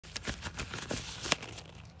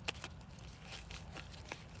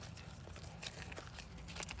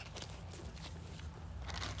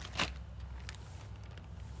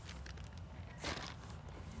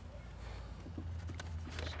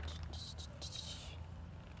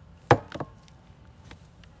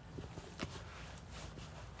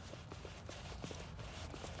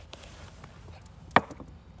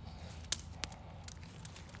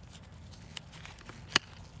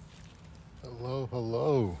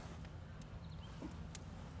Hello.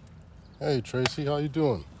 Hey, Tracy, how you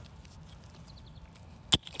doing?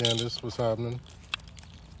 Candace, what's happening?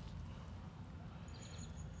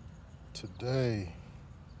 Today,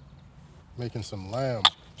 making some lamb.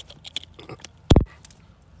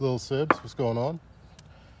 Little Sibs, what's going on?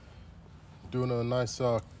 Doing a nice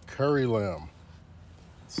curry lamb.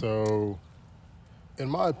 So, in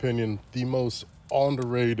my opinion, the most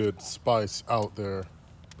underrated spice out there,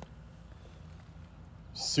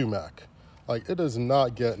 sumac. Like, it does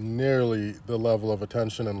not get nearly the level of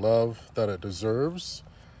attention and love that it deserves.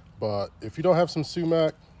 But if you don't have some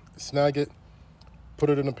sumac, snag it,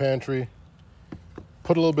 put it in the pantry,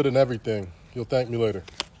 put a little bit in everything. You'll thank me later.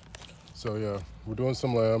 So yeah, we're doing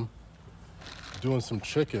some lamb, doing some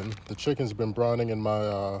chicken. The chicken's been brining in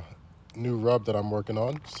my new rub that I'm working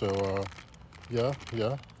on. So yeah,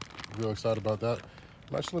 real excited about that.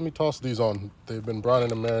 Actually, let me toss these on. They've been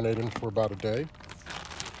brining and marinating for about a day.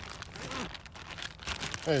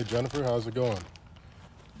 Hey Jennifer, how's it going?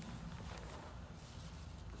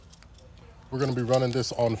 We're gonna be running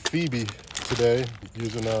this on Phoebe today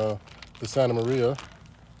using the Santa Maria.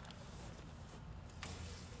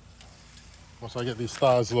 Once I get these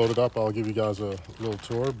thighs loaded up, I'll give you guys a little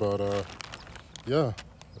tour, but yeah,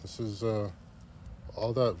 this is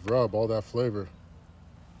all that rub, all that flavor.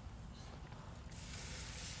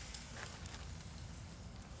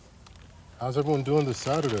 How's everyone doing this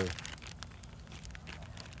Saturday?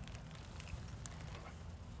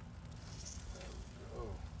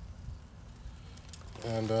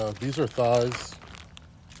 And these are thighs,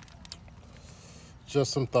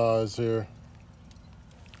 just some thighs here.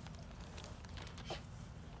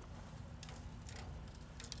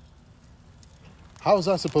 How was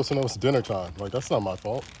I supposed to know it's dinner time? Like, that's not my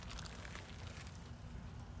fault.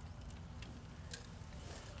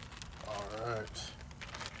 All right.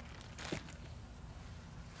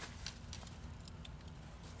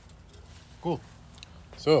 Cool.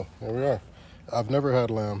 So, here we are. I've never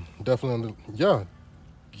had lamb. Definitely, yeah,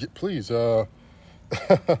 please.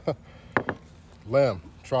 Lamb,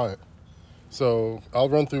 try it. So, I'll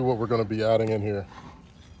run through what we're going to be adding in here.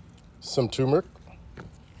 Some turmeric,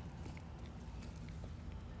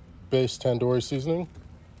 base tandoori seasoning.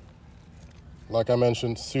 Like I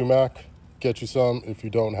mentioned, sumac, get you some. If you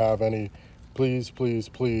don't have any, please, please,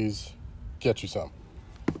 please get you some.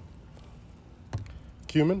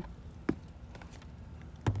 Cumin,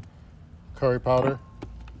 curry powder,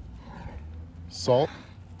 salt,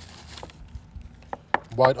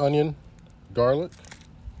 white onion, garlic.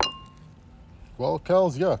 Well,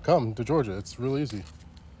 Kels, yeah, come to Georgia. It's real easy.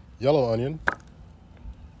 Yellow onion,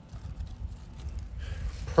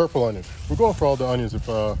 purple onion. We're going for all the onions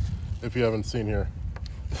if you haven't seen here.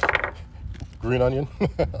 Green onion,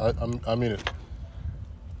 I mean it.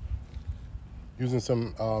 Using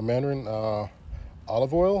some Mandarin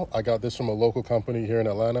olive oil. I got this from a local company here in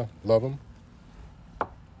Atlanta. Love them.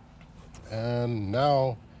 And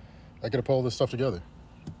now I get to pull all this stuff together.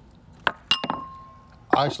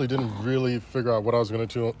 I actually didn't really figure out what I was going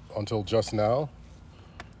to do until just now,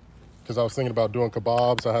 because I was thinking about doing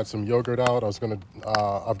kebabs. I had some yogurt out.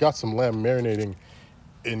 I've got some lamb marinating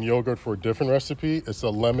in yogurt for a different recipe. It's a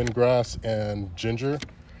lemongrass and ginger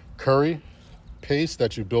curry paste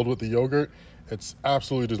that you build with the yogurt. It's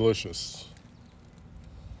absolutely delicious.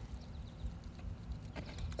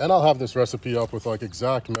 And I'll have this recipe up with like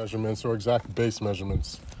exact measurements or exact base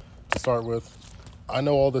measurements to start with. I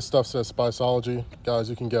know all this stuff says Spiceology. Guys,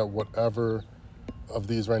 you can get whatever of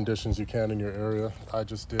these renditions you can in your area. I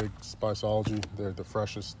just dig Spiceology. They're the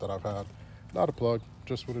freshest that I've had. Not a plug,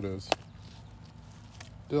 just what it is.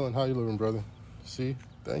 Dylan, how you living, brother? See?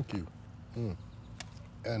 Thank you.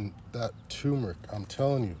 And that turmeric, I'm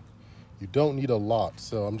telling you, you don't need a lot.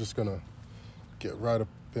 So I'm just gonna get right up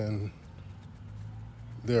in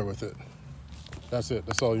there with it. That's it,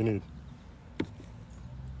 that's all you need.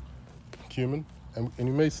 Cumin, and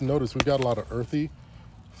you may notice we've got a lot of earthy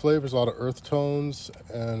flavors, a lot of earth tones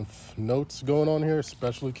and notes going on here,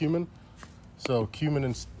 especially cumin. So cumin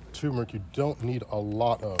and turmeric, you don't need a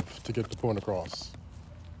lot of to get the point across.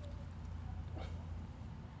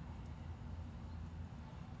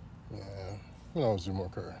 Yeah, we can always do more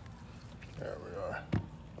curry. There we are.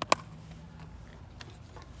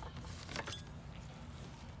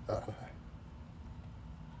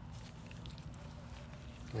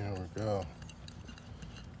 There we go.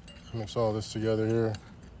 Mix all this together here.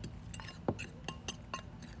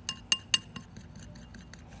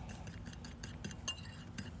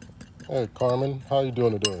 Hey Carmen, how you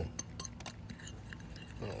doing today?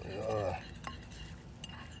 There we are.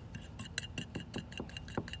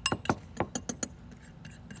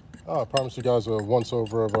 I promised you guys a once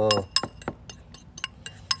over of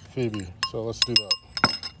Phoebe, so let's do that.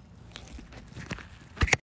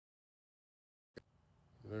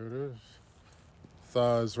 There it is.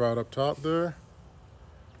 Thighs right up top there.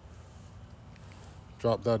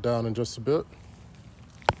 Drop that down in just a bit.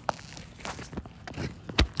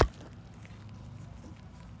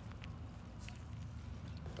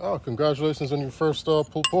 Oh, congratulations on your first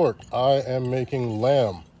pulled pork. I am making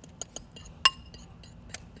lamb.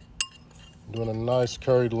 Doing a nice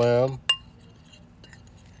curried lamb.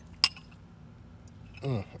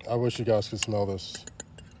 I wish you guys could smell this.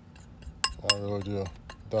 I really do.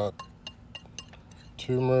 That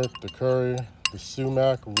turmeric, the curry, the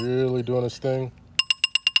sumac really doing its thing.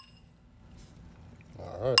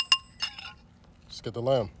 All right, let's get the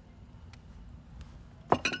lamb.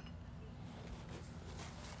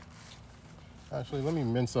 Actually, let me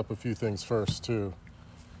mince up a few things first too.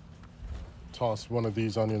 Toss one of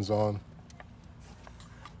these onions on.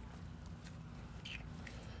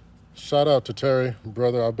 Shout out to Terry,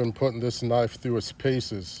 brother. I've been putting this knife through its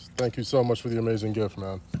paces. Thank you so much for the amazing gift,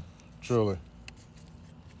 man. Truly.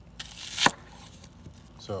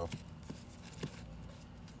 So,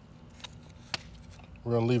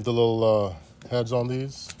 we're gonna leave the little heads on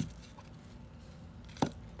these.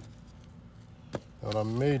 What I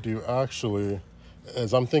may do actually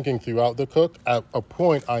is I'm thinking throughout the cook, at a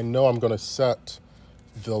point I know I'm gonna set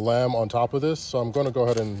the lamb on top of this, so I'm gonna go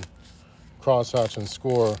ahead and crosshatch and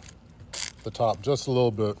score the top just a little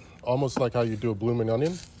bit, almost like how you do a blooming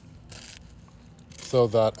onion, so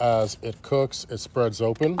that as it cooks, it spreads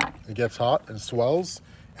open, it gets hot, it swells,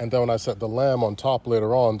 and then when I set the lamb on top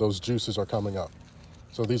later on, those juices are coming up.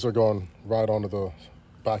 So these are going right onto the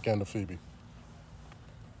back end of Phoebe.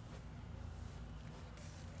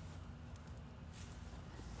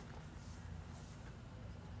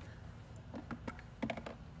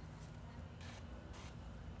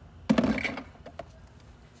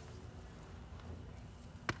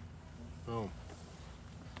 Boom.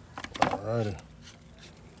 Alrighty.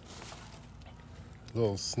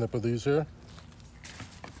 Little snip of these here.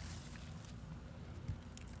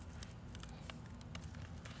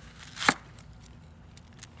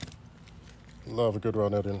 Love a good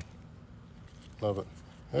round onion. Love it.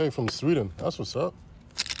 Hey, from Sweden. That's what's up.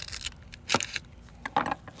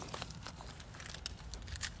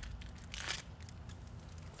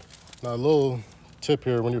 Now, a little tip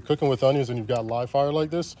here. When you're cooking with onions and you've got live fire like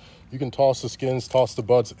this, you can toss the skins, toss the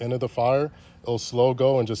buds into the fire. It'll slow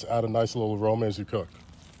go and just add a nice little aroma as you cook.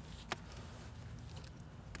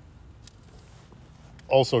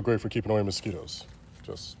 Also great for keeping away mosquitoes.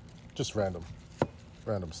 Just random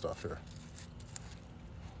stuff here.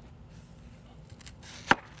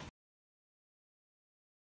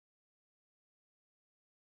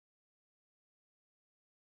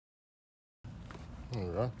 All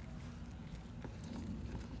right.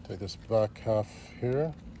 Take this back half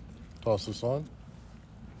here, toss this on.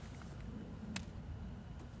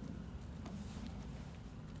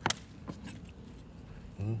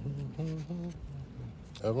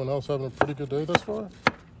 Everyone else having a pretty good day thus far?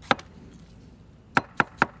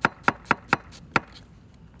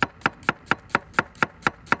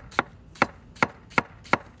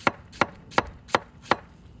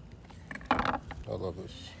 I love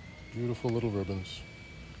this. Beautiful little ribbons.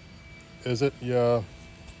 Is it? Yeah.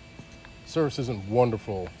 Service isn't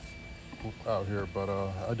wonderful out here, but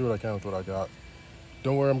I do what I can with what I got.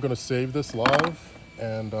 Don't worry, I'm going to save this live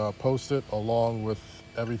and post it along with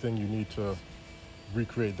everything you need to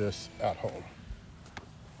recreate this at home.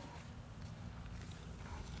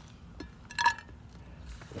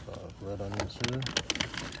 Red onions here.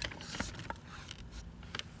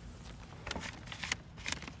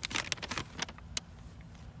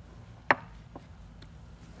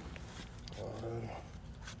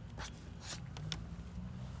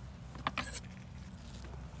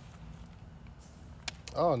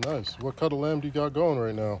 Oh, nice. What cut of lamb do you got going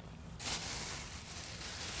right now?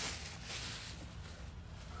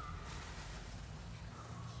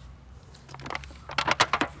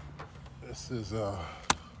 This is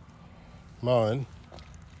mine.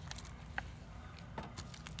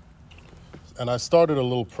 And I started a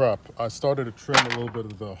little prep. I started to trim a little bit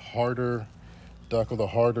of the harder duck with the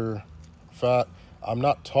harder fat. I'm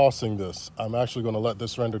not tossing this. I'm actually going to let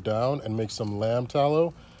this render down and make some lamb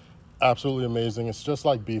tallow. Absolutely amazing. It's just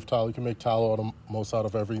like beef tallow. You can make tallow out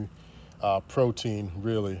of every protein,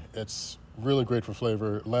 really. It's really great for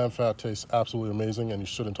flavor. Lamb fat tastes absolutely amazing, and you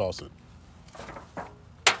shouldn't toss it.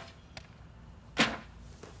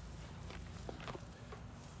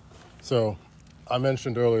 So I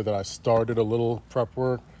mentioned earlier that I started a little prep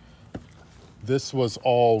work. This was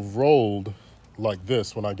all rolled like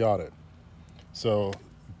this when I got it. So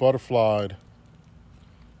butterflied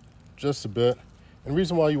just a bit. And the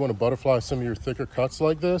reason why you want to butterfly some of your thicker cuts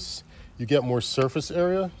like this, you get more surface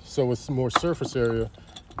area. So with more surface area,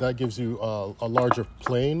 that gives you a larger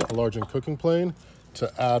plane, a larger cooking plane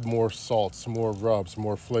to add more salts, more rubs,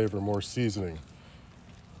 more flavor, more seasoning.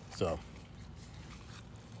 So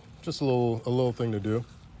just a little thing to do.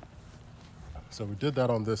 So we did that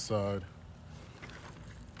on this side.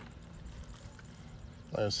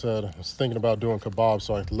 Like I said, I was thinking about doing kebab,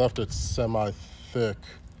 so I left it semi-thick.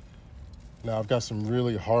 Now I've got some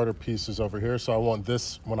really harder pieces over here, so I want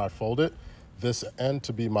this, when I fold it, this end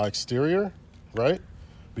to be my exterior, right?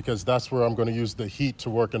 Because that's where I'm gonna use the heat to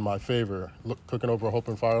work in my favor. Look, cooking over an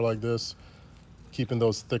open fire like this, keeping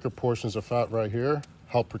those thicker portions of fat right here,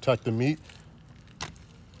 help protect the meat,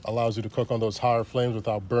 allows you to cook on those higher flames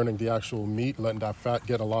without burning the actual meat, letting that fat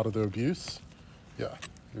get a lot of the abuse. Yeah,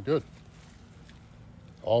 you're good.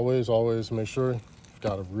 Always, always make sure you've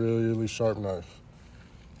got a really sharp knife.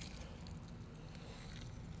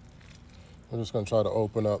 I'm just gonna try to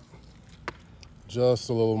open up just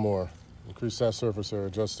a little more. Increase that surface area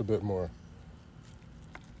just a bit more.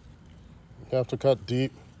 You have to cut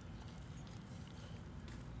deep.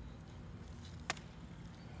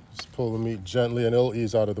 Just pull the meat gently and it'll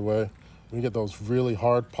ease out of the way. When you get those really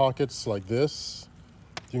hard pockets like this,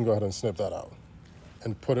 you can go ahead and snip that out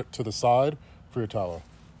and put it to the side for your tallow.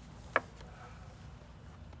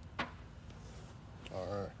 All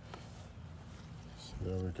right, so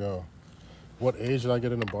there we go. What age did I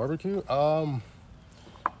get into barbecue?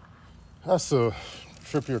 That's a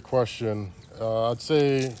trippier question. I'd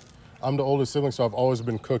say I'm the oldest sibling, so I've always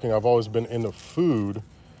been cooking. I've always been into food.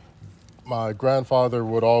 My grandfather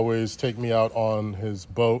would always take me out on his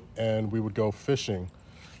boat and we would go fishing.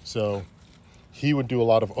 So he would do a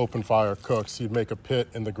lot of open fire cooks. He'd make a pit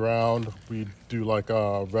in the ground. We'd do like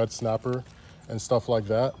a red snapper and stuff like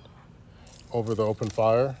that over the open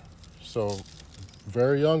fire. So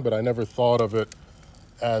very young, but I never thought of it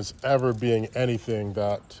as ever being anything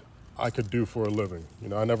that I could do for a living. You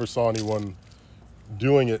know, I never saw anyone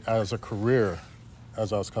doing it as a career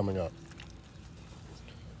as I was coming up.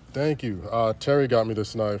 Thank you. Terry got me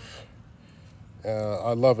this knife.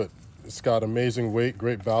 I love it. It's got amazing weight,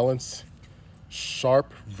 great balance,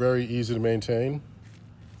 sharp, very easy to maintain.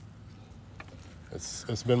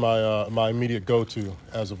 It's been my immediate go-to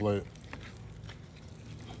as of late.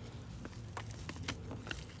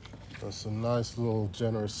 That's a nice little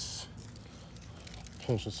generous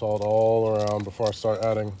pinch of salt all around before I start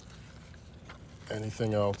adding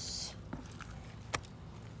anything else.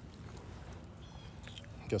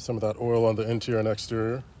 Get some of that oil on the interior and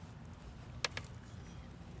exterior.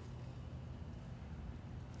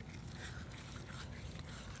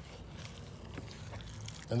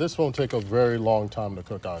 And this won't take a very long time to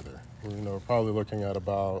cook either. You know, probably looking at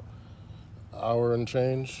about an hour and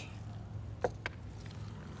change.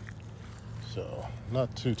 So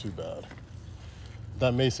not too bad.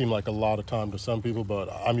 That may seem like a lot of time to some people, but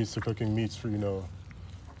I'm used to cooking meats for,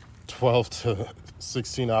 12 to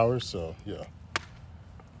 16 hours, so yeah.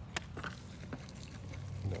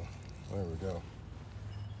 There we go.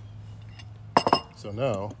 So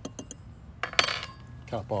now,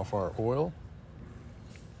 cap off our oil.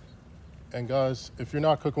 And guys, if you're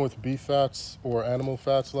not cooking with beef fats or animal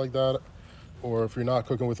fats like that, or if you're not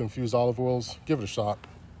cooking with infused olive oils, give it a shot.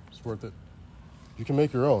 It's worth it. You can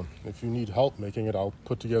make your own. If you need help making it, I'll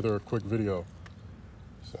put together a quick video.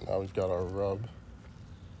 So now we've got our rub.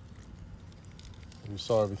 You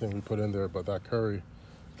saw everything we put in there, but that curry,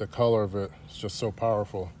 the color of it is just so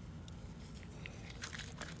powerful.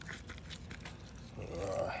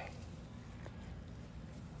 There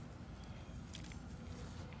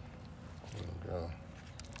we go.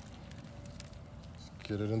 Let's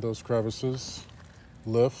get it in those crevices.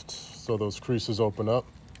 Lift so those creases open up.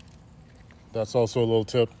 That's also a little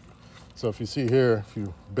tip. So if you see here, if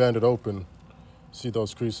you bend it open, see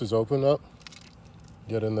those creases open up?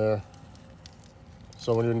 Get in there.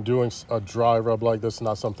 So when you're doing a dry rub like this,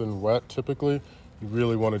 not something wet typically, you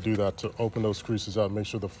really want to do that to open those creases up. Make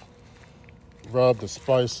sure the rub, the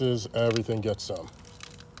spices, everything gets some.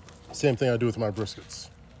 Same thing I do with my briskets.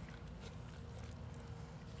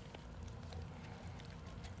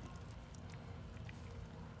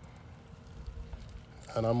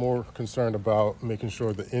 And I'm more concerned about making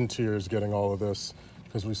sure the interior is getting all of this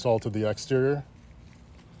because we salted the exterior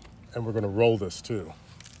and we're going to roll this too.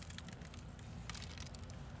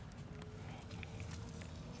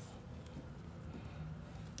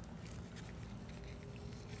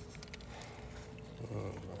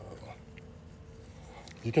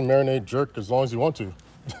 You can marinate jerk as long as you want to.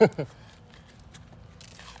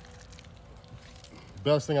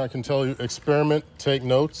 Best thing I can tell you, experiment, take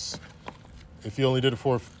notes. If you only did it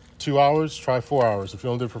for 2 hours, try 4 hours. If you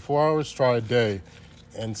only did it for 4 hours, try a day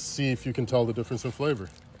and see if you can tell the difference in flavor.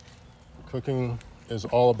 Cooking is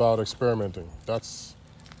all about experimenting. That's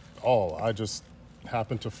all. I just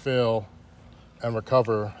happen to fail and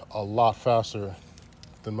recover a lot faster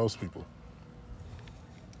than most people.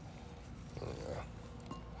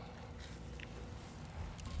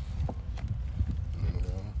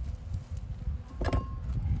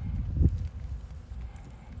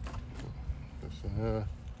 This in here.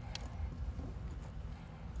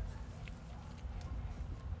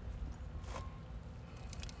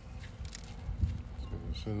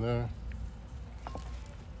 This in there.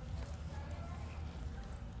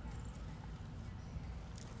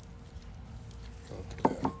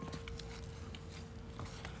 Okay.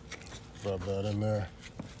 Rub that in there.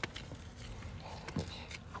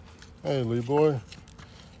 Hey, Lee boy.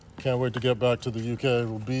 Can't wait to get back to the UK.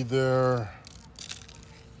 We'll be there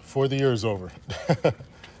before the year's over.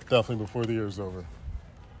 Definitely before the year's over.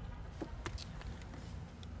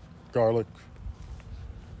 Garlic.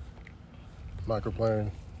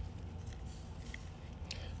 Microplane.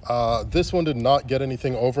 This one did not get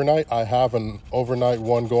anything overnight. I have an overnight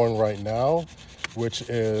one going right now, which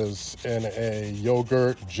is in a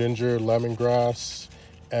yogurt, ginger, lemongrass,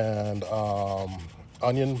 and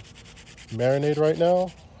onion marinade right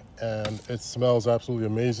now. And it smells absolutely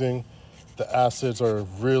amazing. The acids are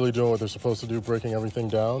really doing what they're supposed to do, breaking everything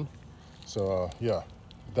down. So yeah,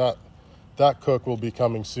 that cook will be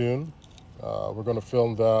coming soon. We're gonna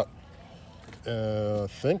film that, I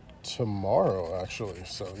think tomorrow actually,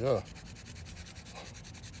 so yeah.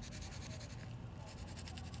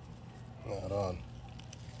 Add on.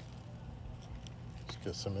 Let's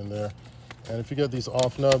get some in there. And if you get these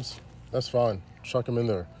off nubs, that's fine, chuck them in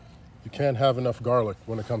there. You can't have enough garlic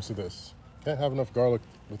when it comes to this. Can't have enough garlic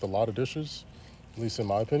with a lot of dishes, at least in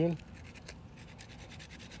my opinion.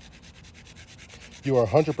 You are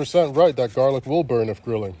 100% right that garlic will burn if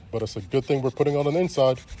grilling, but it's a good thing we're putting on the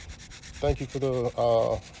inside. Thank you for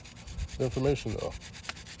the information though.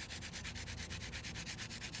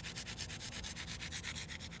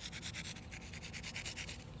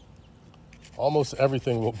 Almost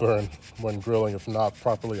everything will burn when grilling if not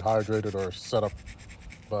properly hydrated or set up.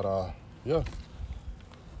 But yeah.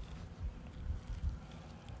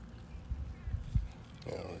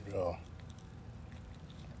 There we go.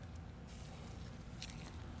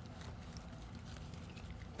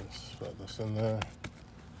 Let's spread this in there.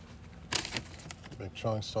 Big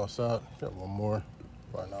chunks, toss that. Got one more.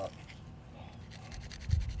 Why not?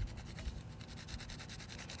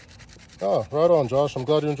 Oh, right on, Josh. I'm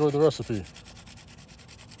glad you enjoyed the recipe.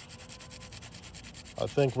 I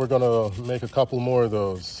think we're gonna make a couple more of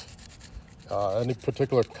those. Any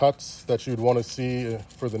particular cuts that you'd want to see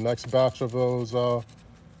for the next batch of those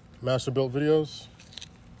master built videos?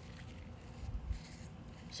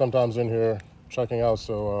 Sometimes in here checking out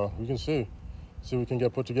so we can see what we can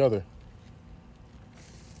get put together.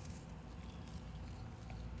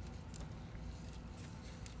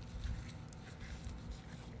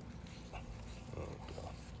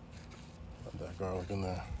 Add that garlic in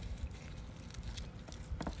there.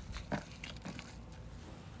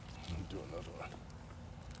 Do another one.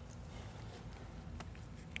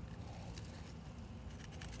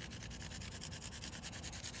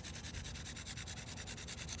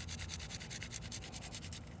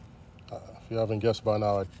 If you haven't guessed by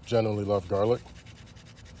now, I genuinely love garlic.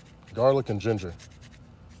 Garlic and ginger.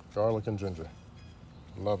 Garlic and ginger.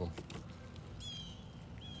 Love them.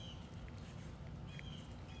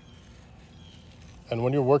 And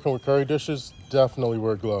when you're working with curry dishes, definitely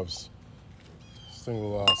wear gloves. This thing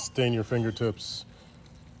will stain your fingertips.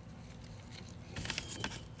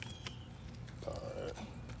 All right.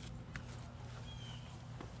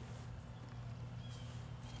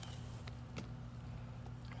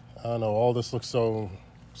 I don't know, all this looks so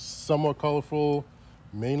somewhat colorful,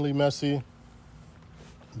 mainly messy,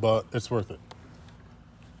 but it's worth it.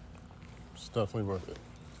 It's definitely worth it.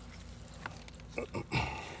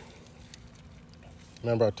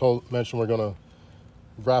 Remember I mentioned we're gonna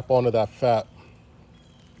wrap onto that fat.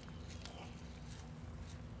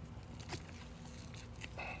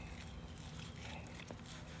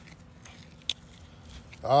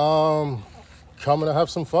 Coming to have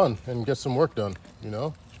some fun and get some work done, you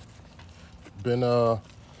know? Been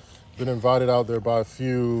invited out there by a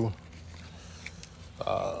few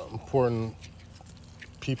important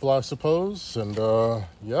people, I suppose, and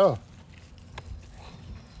yeah.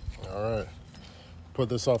 All right, put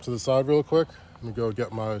this off to the side real quick. Let me go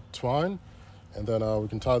get my twine, and then we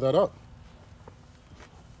can tie that up.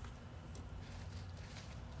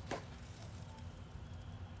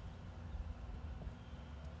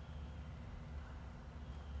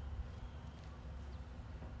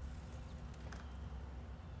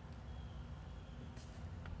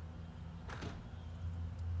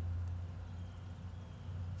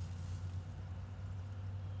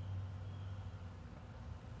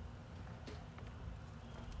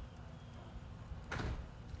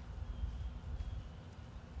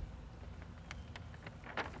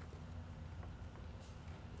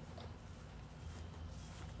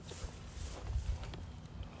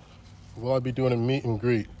 Will I be doing a meet and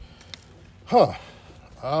greet? Huh.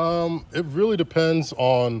 It really depends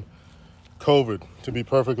on COVID, to be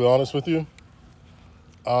perfectly honest with you.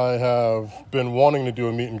 I have been wanting to do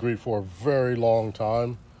a meet and greet for a very long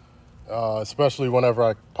time, especially whenever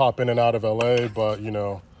I pop in and out of LA, but you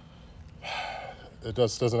know, it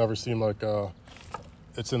just doesn't ever seem like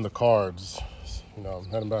it's in the cards. You know,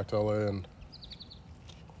 I'm heading back to LA, and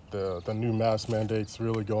the new mask mandate's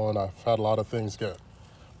really going. I've had a lot of things get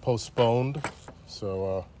postponed,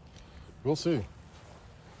 so we'll see.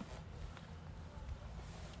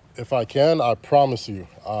 If I can, I promise you,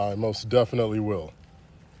 I most definitely will.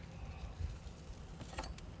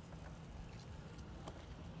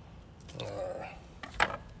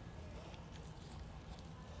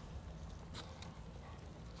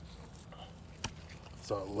 It's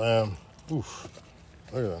our lamb. Oof.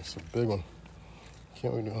 Look at that, it's a big one.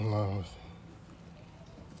 Can't we do it live?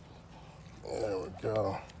 There we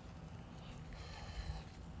go.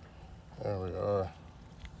 There we are.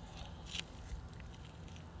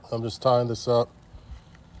 I'm just tying this up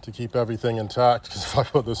to keep everything intact, because if I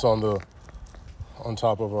put this on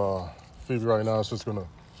top of Phoebe right now, it's just gonna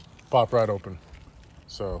pop right open.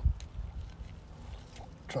 So,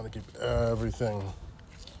 trying to keep everything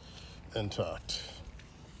intact.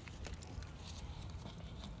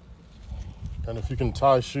 And if you can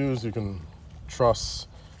tie shoes, you can truss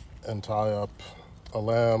and tie up a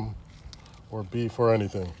lamb or beef or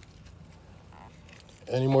anything.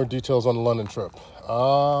 Any more details on the London trip?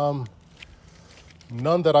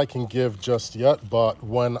 None that I can give just yet, but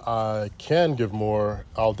when I can give more,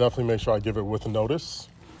 I'll definitely make sure I give it with notice,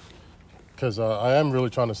 because I am really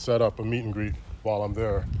trying to set up a meet and greet while I'm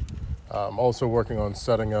there. I'm also working on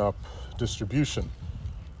setting up distribution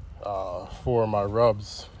for my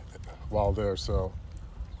rubs while there, so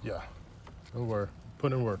yeah, don't worry,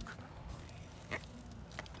 put in work.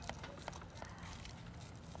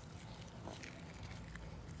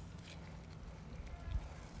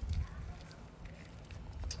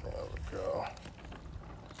 There we go.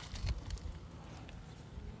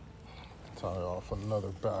 Tie off another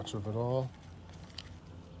batch of it all.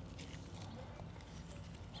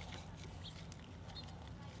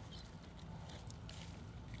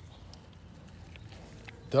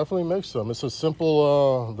 Definitely make some. It's a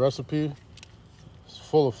simple recipe. It's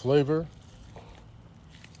full of flavor.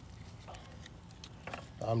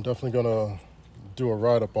 I'm definitely gonna do a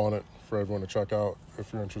write-up on it for everyone to check out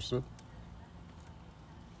if you're interested.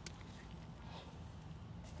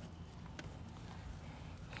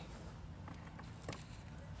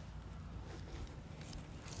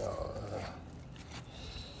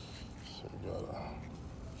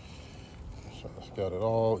 Got it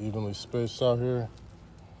all evenly spaced out here.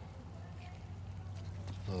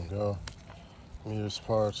 There we go. Meters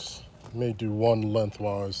parts. May do one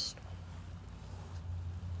lengthwise.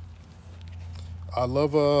 I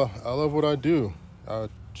love what I do. I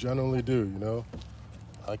genuinely do, you know.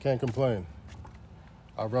 I can't complain.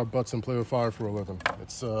 I rub butts and play with fire for a living.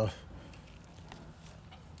 It's a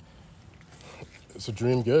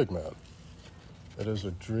dream gig, man. It is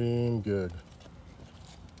a dream gig.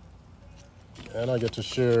 And I get to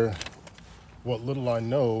share what little I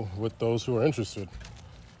know with those who are interested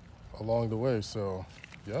along the way. So,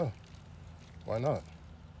 yeah, why not?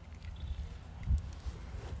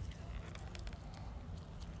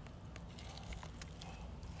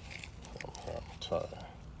 Tie.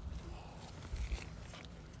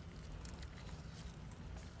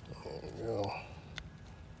 There we go.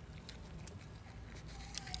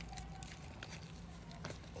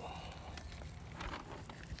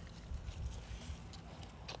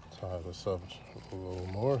 Tie this up a little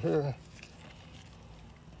more here.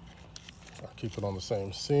 I'll keep it on the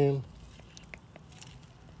same seam.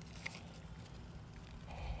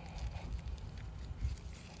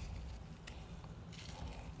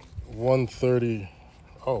 $130.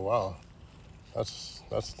 Oh wow, that's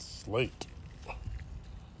late.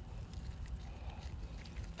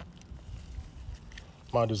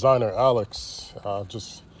 My designer Alex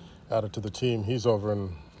just added to the team. He's over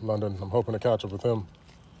in London. I'm hoping to catch up with him.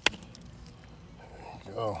 There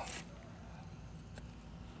you go.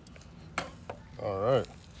 All right.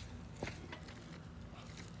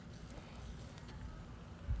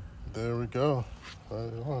 There we go.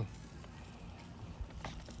 Right on.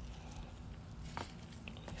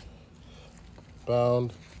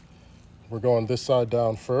 Bound. We're going this side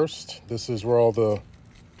down first. This is where all the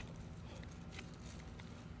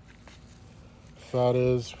fat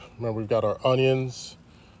is. Remember, we've got our onions,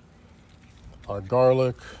 our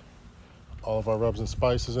garlic, all of our rubs and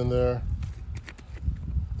spices in there.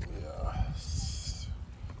 Yeah.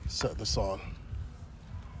 Set this on.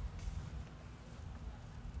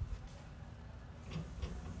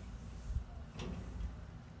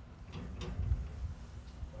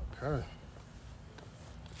 Okay.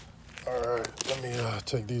 All right, let me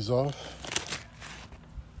take these off.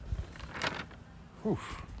 Whew.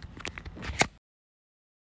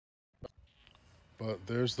 But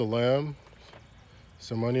there's the lamb,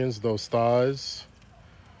 some onions, those thighs.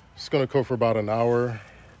 It's gonna cook for about an hour,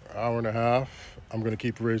 hour and a half. I'm gonna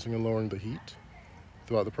keep raising and lowering the heat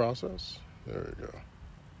throughout the process. There we go.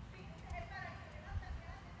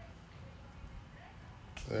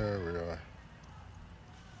 There we are.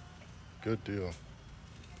 Good deal.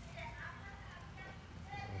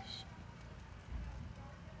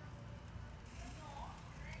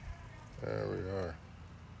 There we are.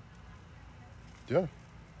 Yeah.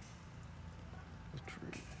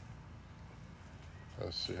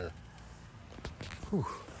 Let's see here. Whew.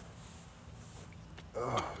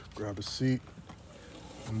 Grab a seat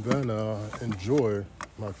and then enjoy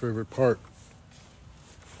my favorite part,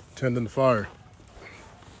 tending the fire.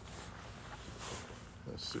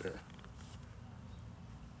 Let's see here.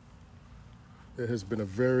 It has been a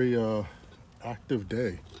very active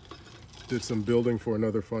day. Did some building for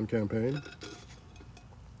another fun campaign.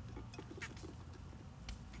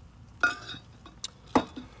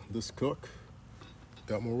 This cook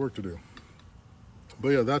got more work to do. But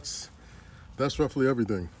yeah, that's roughly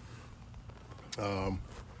everything. I'm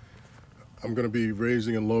gonna be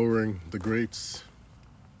raising and lowering the grates,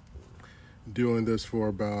 doing this for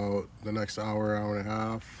about the next hour, hour and a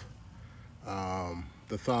half.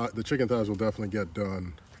 The chicken thighs will definitely get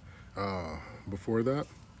done before that.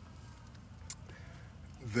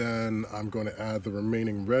 Then I'm going to add the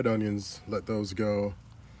remaining red onions, let those go.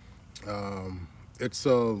 It's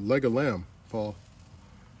a leg of lamb, Paul,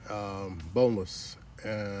 boneless,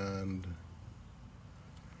 and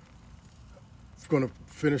I'm going to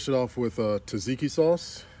finish it off with tzatziki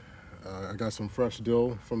sauce. I got some fresh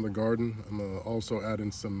dill from the garden. I'm gonna also add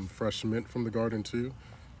in some fresh mint from the garden too.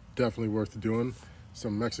 Definitely worth doing.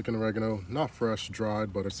 Some Mexican oregano, not fresh,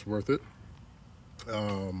 dried, but it's worth it.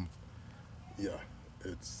 Yeah,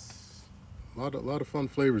 it's a lot of fun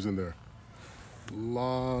flavors in there. A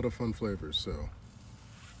lot of fun flavors. So,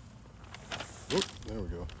 whoop, there we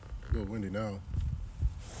go. A little windy now,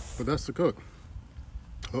 but that's the cook.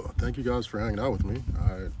 Oh, thank you guys for hanging out with me.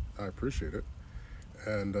 I appreciate it.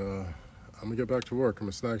 And I'm gonna get back to work. I'm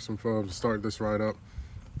gonna snag some photos to start this right up.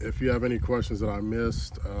 If you have any questions that I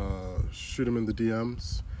missed, shoot them in the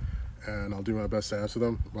DMs and I'll do my best to answer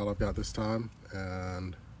them while I've got this time.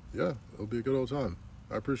 And yeah, it'll be a good old time.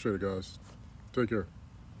 I appreciate it, guys. Take care.